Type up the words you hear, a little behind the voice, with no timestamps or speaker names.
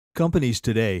Companies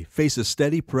today face a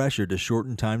steady pressure to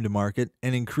shorten time to market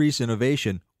and increase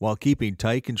innovation while keeping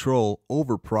tight control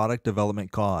over product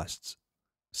development costs.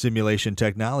 Simulation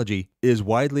technology is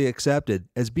widely accepted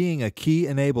as being a key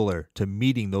enabler to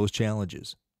meeting those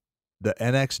challenges. The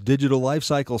NX Digital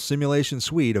Lifecycle Simulation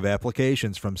Suite of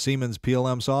applications from Siemens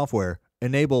PLM software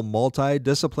enable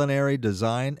multidisciplinary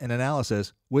design and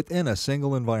analysis within a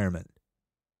single environment.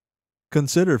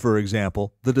 Consider, for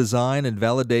example, the design and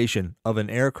validation of an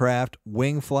aircraft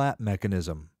wing flap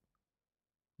mechanism.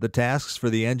 The tasks for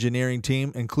the engineering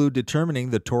team include determining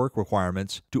the torque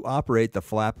requirements to operate the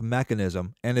flap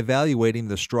mechanism and evaluating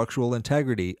the structural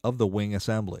integrity of the wing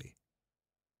assembly.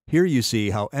 Here you see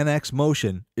how NX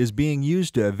Motion is being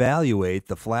used to evaluate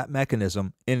the flap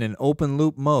mechanism in an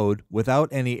open-loop mode without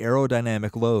any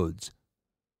aerodynamic loads.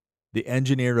 The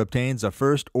engineer obtains a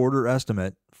first-order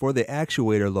estimate for the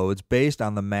actuator loads based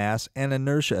on the mass and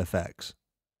inertia effects.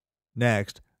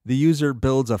 Next, the user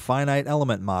builds a finite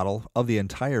element model of the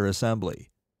entire assembly.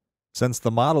 Since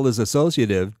the model is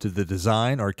associative to the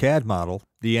design or CAD model,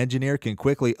 the engineer can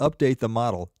quickly update the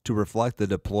model to reflect the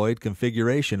deployed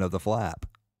configuration of the flap.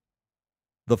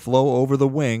 The flow over the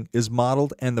wing is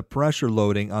modeled and the pressure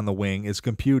loading on the wing is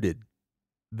computed.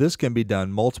 This can be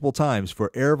done multiple times for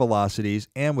air velocities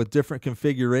and with different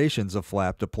configurations of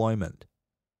flap deployment.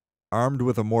 Armed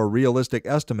with a more realistic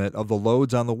estimate of the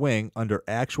loads on the wing under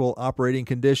actual operating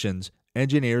conditions,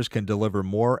 engineers can deliver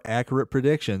more accurate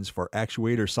predictions for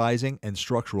actuator sizing and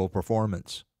structural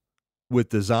performance. With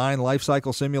design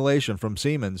lifecycle simulation from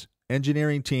Siemens,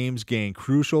 engineering teams gain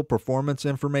crucial performance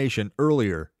information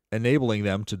earlier, enabling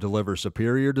them to deliver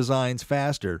superior designs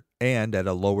faster and at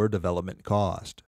a lower development cost.